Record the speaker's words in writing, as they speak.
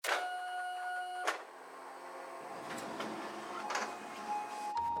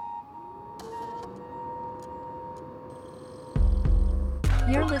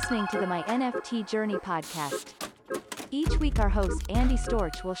You're listening to the My NFT Journey podcast. Each week our host Andy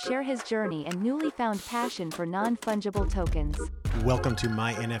Storch will share his journey and newly found passion for non-fungible tokens. Welcome to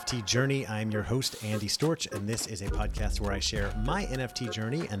My NFT Journey. I'm your host, Andy Storch, and this is a podcast where I share my NFT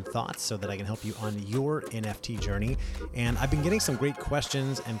journey and thoughts so that I can help you on your NFT journey. And I've been getting some great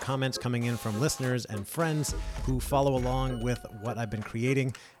questions and comments coming in from listeners and friends who follow along with what I've been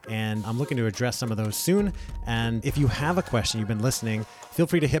creating, and I'm looking to address some of those soon. And if you have a question, you've been listening, feel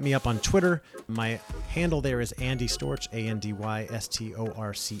free to hit me up on Twitter. My handle there is Andy Storch, ANDYSTORCH.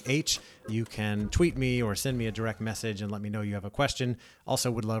 You can tweet me or send me a direct message and let me know you have a question.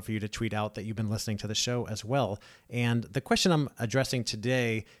 Also would love for you to tweet out that you've been listening to the show as well. And the question I'm addressing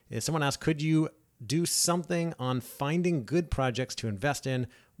today is someone asked, could you do something on finding good projects to invest in?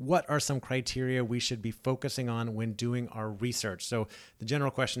 What are some criteria we should be focusing on when doing our research? So the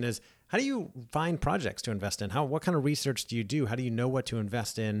general question is, how do you find projects to invest in? What kind of research do you do? How do you know what to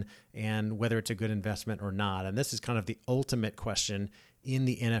invest in and whether it's a good investment or not? And this is kind of the ultimate question in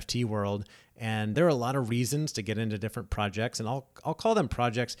the NFT world. And there are a lot of reasons to get into different projects, and I'll call them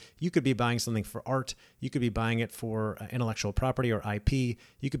projects. You could be buying something for art. You could be buying it for intellectual property or IP.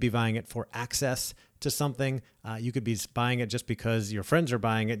 You could be buying it for access to something. You could be buying it just because your friends are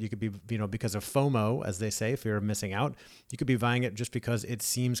buying it. You could be, because of FOMO, as they say, fear of missing out. You could be buying it just because it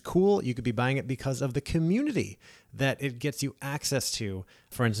seems cool. You could be buying it because of the community that it gets you access to.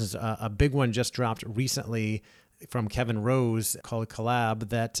 For instance, a big one just dropped recently from Kevin Rose called Collab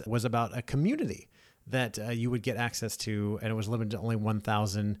that was about a community that you would get access to, and it was limited to only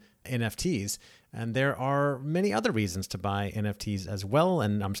 1,000 NFTs. And there are many other reasons to buy NFTs as well,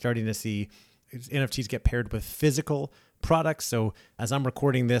 and I'm starting to see NFTs get paired with physical products. So as I'm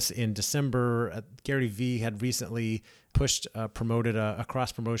recording this in December, Gary Vee had recently promoted a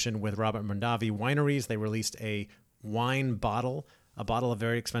cross promotion with Robert Mondavi Wineries. They released a wine bottle, a bottle of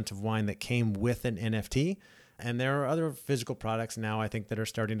very expensive wine that came with an NFT. And there are other physical products now, I think, that are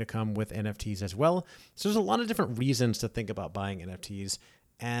starting to come with NFTs as well. So there's a lot of different reasons to think about buying NFTs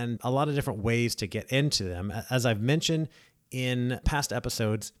and a lot of different ways to get into them. As I've mentioned in past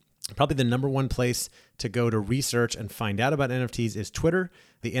episodes, probably the number one place to go to research and find out about NFTs is Twitter.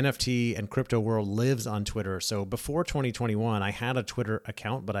 The NFT and crypto world lives on Twitter. So before 2021, I had a Twitter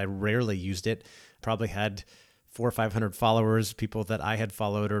account, but I rarely used it. Probably had 400 or 500 followers, people that I had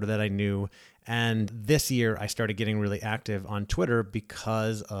followed or that I knew. And this year I started getting really active on Twitter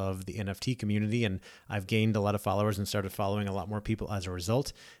because of the NFT community, and I've gained a lot of followers and started following a lot more people as a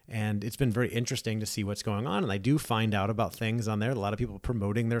result. And it's been very interesting to see what's going on. And I do find out about things on there. A lot of people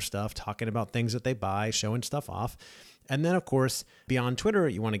promoting their stuff, talking about things that they buy, showing stuff off. And then, of course, beyond Twitter,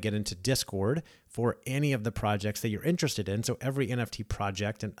 you want to get into Discord for any of the projects that you're interested in. So every NFT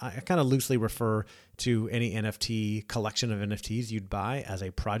project, and I kind of loosely refer to any NFT collection of NFTs you'd buy as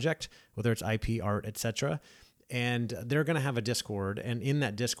a project, whether it's IP, art, etc. And they're going to have a Discord. And in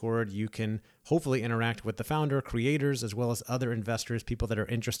that Discord, you can hopefully interact with the founder, creators, as well as other investors, people that are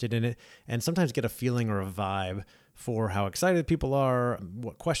interested in it, and sometimes get a feeling or a vibe for how excited people are,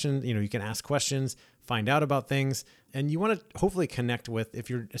 what questions, you can ask questions, find out about things. And you want to hopefully connect with,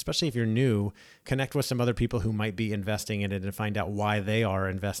 especially if you're new, connect with some other people who might be investing in it and find out why they are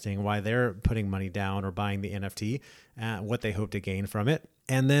investing, why they're putting money down or buying the NFT, what they hope to gain from it.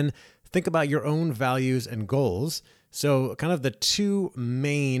 And then think about your own values and goals. So kind of the two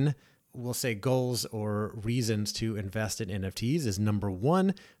main, we'll say, goals or reasons to invest in NFTs is number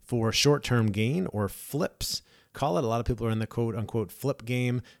one, for short-term gain or flips. Call it. A lot of people are in the quote unquote flip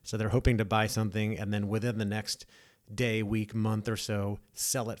game. So they're hoping to buy something and then within the next day, week, month or so,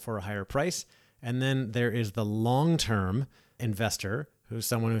 sell it for a higher price. And then there is the long-term investor, who's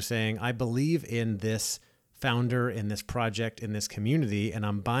someone who's saying, I believe in this founder, in this project, in this community, and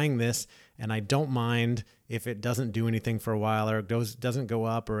I'm buying this, and I don't mind if it doesn't do anything for a while, or it doesn't go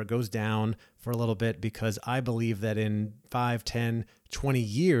up, or it goes down for a little bit, because I believe that in 5, 10, 20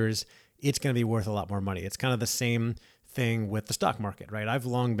 years, it's going to be worth a lot more money. It's kind of the same thing with the stock market, right? I've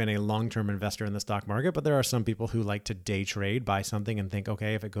long been a long-term investor in the stock market, but there are some people who like to day trade, buy something and think,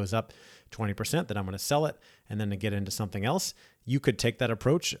 okay, if it goes up 20%, then I'm going to sell it and then to get into something else. You could take that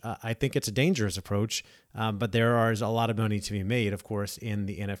approach. I think it's a dangerous approach, but there is a lot of money to be made, of course, in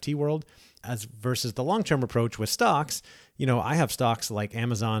the NFT world, as versus the long-term approach with stocks. I have stocks like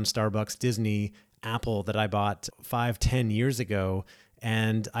Amazon, Starbucks, Disney, Apple that I bought 5, 10 years ago,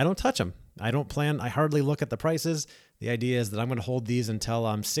 and I don't touch them. I hardly look at the prices. The idea is that I'm going to hold these until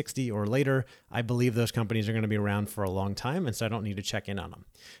I'm 60 or later. I believe those companies are going to be around for a long time, and so I don't need to check in on them.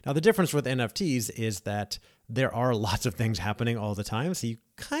 Now, the difference with NFTs is that there are lots of things happening all the time, so you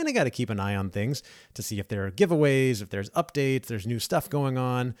kind of got to keep an eye on things to see if there are giveaways, if there's updates, there's new stuff going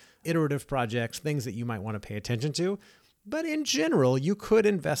on, iterative projects, things that you might want to pay attention to. But in general, you could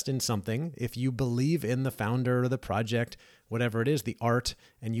invest in something if you believe in the founder or the project, whatever it is, the art,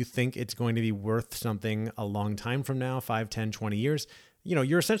 and you think it's going to be worth something a long time from now, 5, 10, 20 years.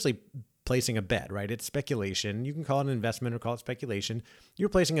 You're essentially placing a bet, right? It's speculation. You can call it an investment or call it speculation. You're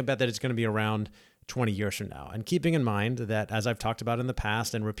placing a bet that it's going to be around 20 years from now. And keeping in mind that, as I've talked about in the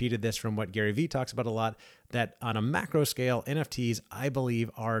past and repeated this from what Gary Vee talks about a lot, that on a macro scale, NFTs, I believe,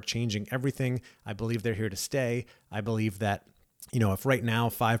 are changing everything. I believe they're here to stay. I believe that, if right now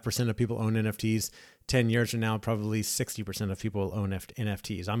 5% of people own NFTs, 10 years from now, probably 60% of people will own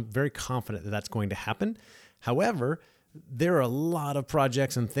NFTs. I'm very confident that that's going to happen. However, there are a lot of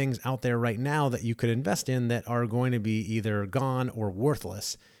projects and things out there right now that you could invest in that are going to be either gone or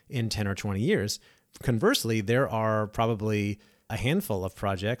worthless in 10 or 20 years. Conversely, there are probably a handful of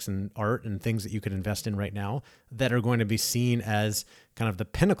projects and art and things that you could invest in right now that are going to be seen as kind of the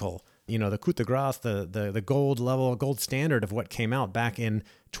pinnacle, the coup de grace, the gold level, gold standard of what came out back in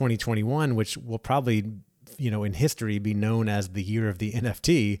 2021, which will probably, in history be known as the year of the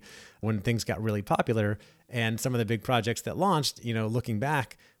NFT, when things got really popular. And some of the big projects that launched, looking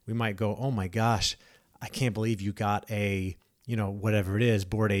back, we might go, oh my gosh, I can't believe you got a, whatever it is.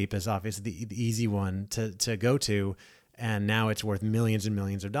 Bored Ape is obviously the easy one to go to. And now it's worth millions and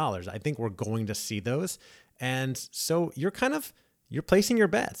millions of dollars. I think we're going to see those. And so you're placing your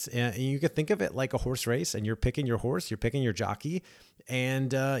bets, and you could think of it like a horse race, and you're picking your horse, you're picking your jockey,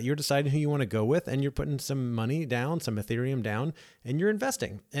 and you're deciding who you want to go with, and you're putting some money down, some Ethereum down, and you're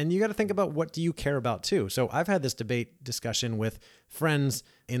investing. And you got to think about, what do you care about too? So I've had this discussion with friends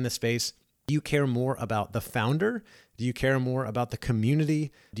in the space. Do you care more about the founder? Do you care more about the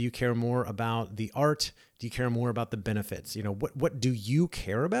community? Do you care more about the art? Do you care more about the benefits? What do you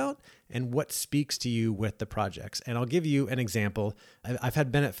care about, and what speaks to you with the projects? And I'll give you an example. I've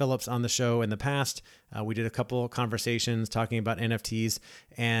had Bennett Phillips on the show in the past. We did a couple conversations talking about NFTs,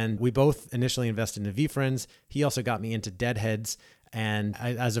 and we both initially invested in VeeFriends. He also got me into Deadheads. And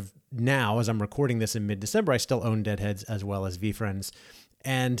as of now, as I'm recording this in mid-December, I still own Deadheads as well as VeeFriends.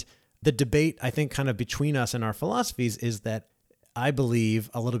 And the debate, I think, kind of between us and our philosophies is that I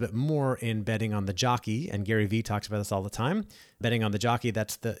believe a little bit more in betting on the jockey, and Gary Vee talks about this all the time. Betting on the jockey,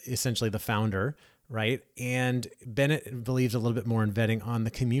 that's essentially the founder, right? And Bennett believes a little bit more in betting on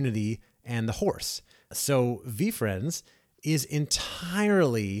the community and the horse. So VeeFriends is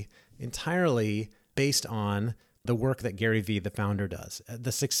entirely based on the work that Gary Vee, the founder, does.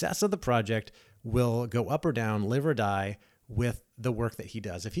 The success of the project will go up or down, live or die, with the work that he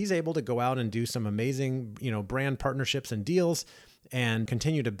does. If he's able to go out and do some amazing, brand partnerships and deals and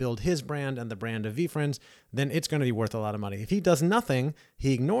continue to build his brand and the brand of VeeFriends, then it's going to be worth a lot of money. If he does nothing,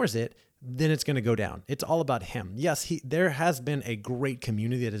 he ignores it, then it's going to go down. It's all about him. Yes, there has been a great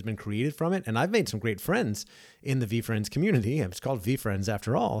community that has been created from it, and I've made some great friends in the VeeFriends community. It's called VeeFriends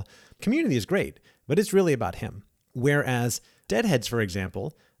after all. Community is great, but it's really about him. Whereas Deadheads, for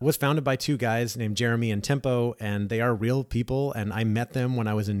example, was founded by two guys named Jeremy and Tempo, and they are real people. And I met them when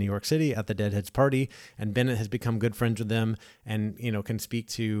I was in New York City at the Deadheads party, and Bennett has become good friends with them and, can speak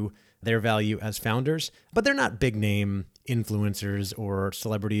to their value as founders, but they're not big name influencers or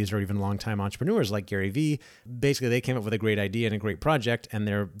celebrities or even longtime entrepreneurs like Gary Vee. Basically, they came up with a great idea and a great project, and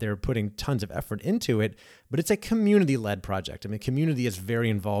they're putting tons of effort into it, but it's a community-led project. I mean, community is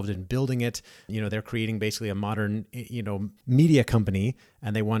very involved in building it. They're creating basically a modern, media company,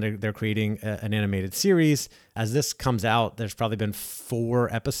 and they're creating an animated series. As this comes out, there's probably been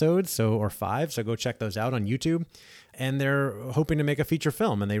 4 episodes, or 5, so go check those out on YouTube. And they're hoping to make a feature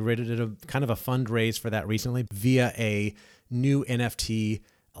film, and they did a kind of a fundraise for that recently via a new NFT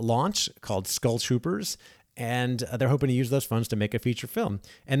launch called Skull Troopers. And they're hoping to use those funds to make a feature film.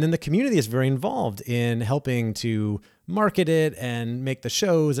 And then the community is very involved in helping to market it and make the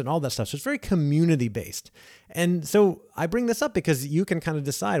shows and all that stuff. So it's very community based. And so I bring this up because you can kind of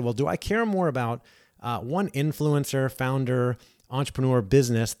decide, well, do I care more about one influencer, founder, entrepreneur,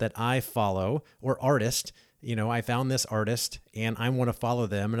 business that I follow, or artist? I found this artist and I want to follow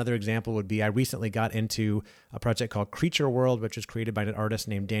them. Another example would be I recently got into a project called Creature World, which was created by an artist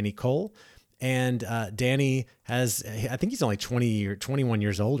named Danny Cole. And Danny I think he's only 20 or 21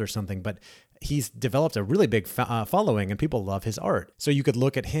 years old or something, but he's developed a really big following and people love his art. So you could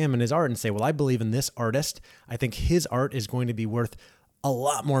look at him and his art and say, well, I believe in this artist. I think his art is going to be worth a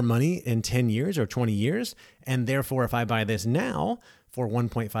lot more money in 10 years or 20 years. And therefore, if I buy this now for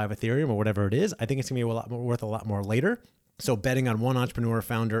 1.5 Ethereum or whatever it is, I think it's going to be worth a lot more later. So betting on one entrepreneur,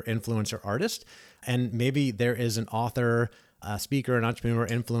 founder, influencer, artist, and maybe there is an author, a speaker, an entrepreneur,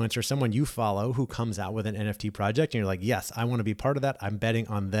 influencer, someone you follow who comes out with an NFT project and you're like, yes, I want to be part of that. I'm betting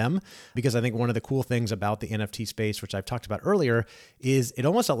on them, because I think one of the cool things about the NFT space, which I've talked about earlier, is it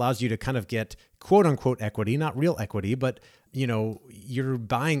almost allows you to kind of get quote unquote equity, not real equity, but you're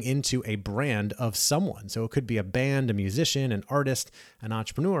buying into a brand of someone. So it could be a band, a musician, an artist, an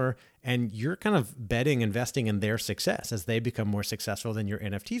entrepreneur, and you're kind of betting, investing in their success. As they become more successful, then your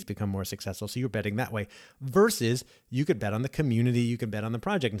NFTs become more successful. So you're betting that way, versus you could bet on the community, you could bet on the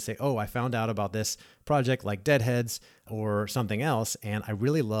project and say, oh, I found out about this project like Deadheads or something else, and I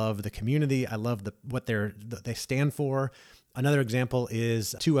really love the community. I love what they stand for. Another example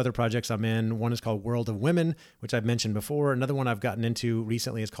is two other projects I'm in. One is called World of Women, which I've mentioned before. Another one I've gotten into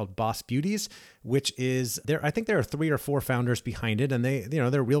recently is called Boss Beauties, which is I think there are 3 or 4 founders behind it, and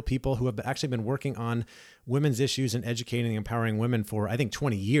they're real people who have actually been working on women's issues and educating and empowering women for, I think,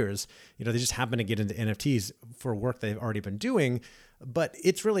 20 years. They just happen to get into NFTs for work they've already been doing, but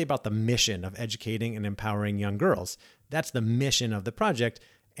it's really about the mission of educating and empowering young girls. That's the mission of the project.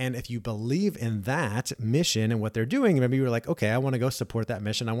 And if you believe in that mission and what they're doing, maybe you're like, okay, I want to go support that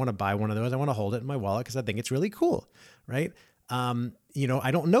mission. I want to buy one of those. I want to hold it in my wallet because I think it's really cool, right? I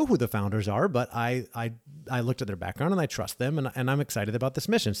don't know who the founders are, but I looked at their background and I trust them, and I'm excited about this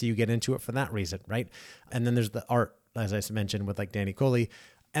mission. So you get into it for that reason, right? And then there's the art, as I mentioned, with like Danny Coley.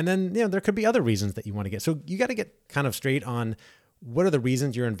 And then, there could be other reasons that you want to get. So you got to get kind of straight on what are the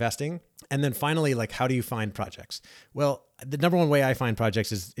reasons you're investing? And then finally, like, how do you find projects? Well, the number one way I find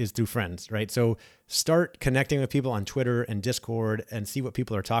projects is through friends, right? So start connecting with people on Twitter and Discord and see what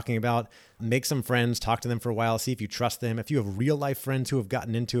people are talking about. Make some friends, talk to them for a while, see if you trust them. If you have real life friends who have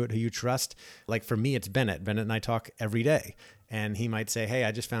gotten into it, who you trust, like for me, it's Bennett. Bennett and I talk every day. And he might say, hey,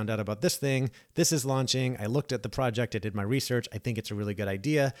 I just found out about this thing. This is launching. I looked at the project. I did my research. I think it's a really good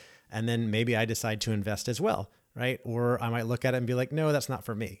idea. And then maybe I decide to invest as well, right? Or I might look at it and be like, no, that's not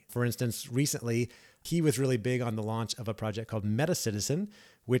for me. For instance, recently, he was really big on the launch of a project called Meta Citizen,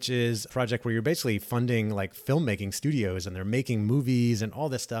 which is a project where you're basically funding like filmmaking studios, and they're making movies and all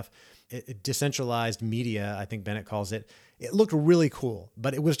this stuff. Decentralized media, I think Bennett calls it. It looked really cool,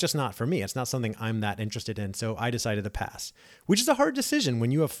 but it was just not for me. It's not something I'm that interested in. So I decided to pass, which is a hard decision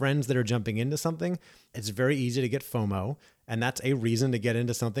when you have friends that are jumping into something. It's very easy to get FOMO. And that's a reason to get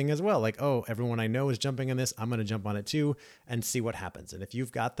into something as well. Like, oh, everyone I know is jumping on this. I'm going to jump on it too and see what happens. And if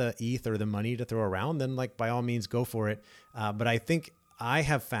you've got the ETH or the money to throw around, then like by all means, go for it. But I think I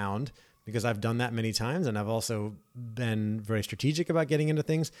have found, because I've done that many times, and I've also been very strategic about getting into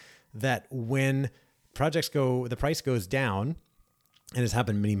things, that when the price goes down, and it's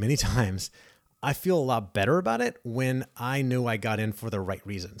happened many, many times, I feel a lot better about it when I know I got in for the right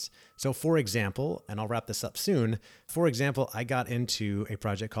reasons. So for example, and I'll wrap this up soon. For example, I got into a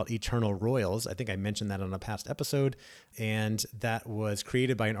project called Eternal Royals. I think I mentioned that on a past episode. And that was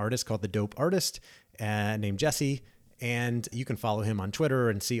created by an artist called The Dope Artist named Jesse. And you can follow him on Twitter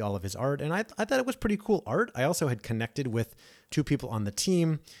and see all of his art. And I thought it was pretty cool art. I also had connected with 2 people on the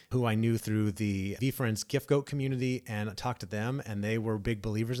team who I knew through the VFriends Gift Goat community, and I talked to them, and they were big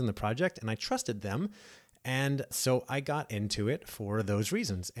believers in the project, and I trusted them. And so I got into it for those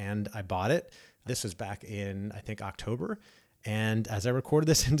reasons, and I bought it. This was back in, I think, October. And as I recorded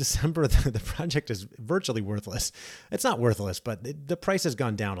this in December, the project is virtually worthless. It's not worthless, but the price has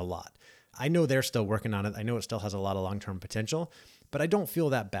gone down a lot. I know they're still working on it. I know it still has a lot of long-term potential, but I don't feel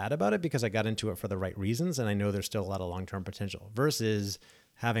that bad about it because I got into it for the right reasons, and I know there's still a lot of long-term potential versus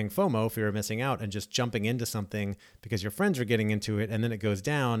having FOMO, fear of missing out, and just jumping into something because your friends are getting into it, and then it goes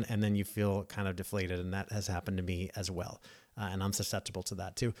down, and then you feel kind of deflated, and that has happened to me as well, and I'm susceptible to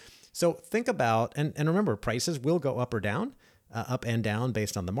that too. So think about, and remember, prices will go up or down, up and down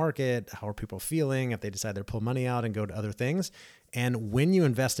based on the market, how are people feeling, if they decide to pull money out and go to other things. And when you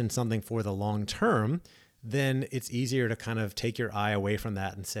invest in something for the long term, then it's easier to kind of take your eye away from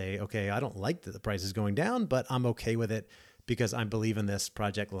that and say, okay, I don't like that the price is going down, but I'm okay with it because I believe in this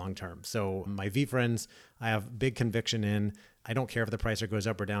project long term. So my VFriends, I have big conviction in. I don't care if the price goes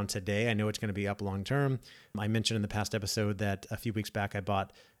up or down today. I know it's going to be up long term. I mentioned in the past episode that a few weeks back I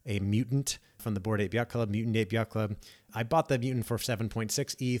bought a Mutant from the Bored Ape Yacht Club, Mutant Ape Yacht Club. I bought the Mutant for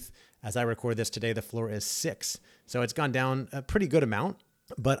 7.6 ETH. As I record this today, the floor is 6. So it's gone down a pretty good amount,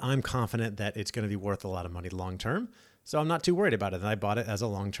 but I'm confident that it's going to be worth a lot of money long term. So I'm not too worried about it. And I bought it as a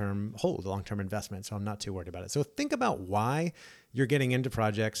long-term hold, a long-term investment. So I'm not too worried about it. So think about why you're getting into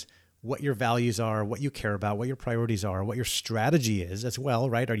projects. what your values are, what you care about, what your priorities are, what your strategy is as well,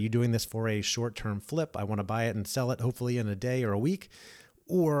 right? Are you doing this for a short-term flip? I want to buy it and sell it hopefully in a day or a week.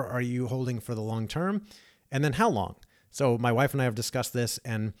 Or are you holding for the long term? And then how long? So my wife and I have discussed this,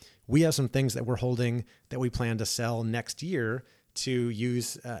 and we have some things that we're holding that we plan to sell next year to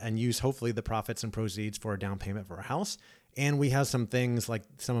use hopefully the profits and proceeds for a down payment for a house. And we have some things like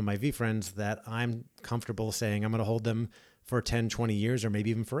some of my V friends that I'm comfortable saying I'm going to hold them for 10, 20 years, or maybe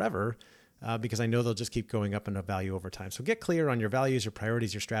even forever, because I know they'll just keep going up in value over time. So get clear on your values, your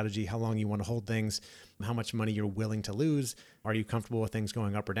priorities, your strategy, how long you want to hold things, how much money you're willing to lose. Are you comfortable with things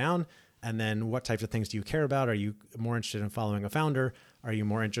going up or down? And then what types of things do you care about? Are you more interested in following a founder? Are you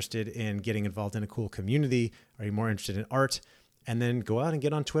more interested in getting involved in a cool community? Are you more interested in art? And then go out and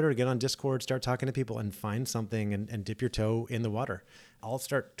get on Twitter, get on Discord, start talking to people and find something and dip your toe in the water. I'll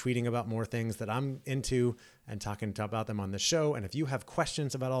start tweeting about more things that I'm into and talking about them on the show. And if you have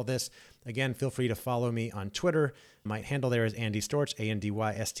questions about all this, again, feel free to follow me on Twitter. My handle there is Andy Storch,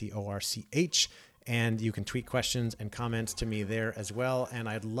 ANDYSTORCH. And you can tweet questions and comments to me there as well. And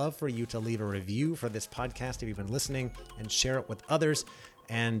I'd love for you to leave a review for this podcast if you've been listening, and share it with others,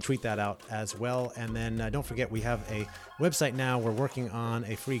 and tweet that out as well. And then don't forget, we have a website now. We're working on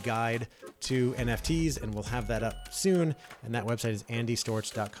a free guide to NFTs, and we'll have that up soon. And that website is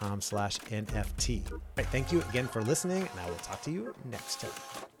andystorch.com/NFT. All right, thank you again for listening, and I will talk to you next time.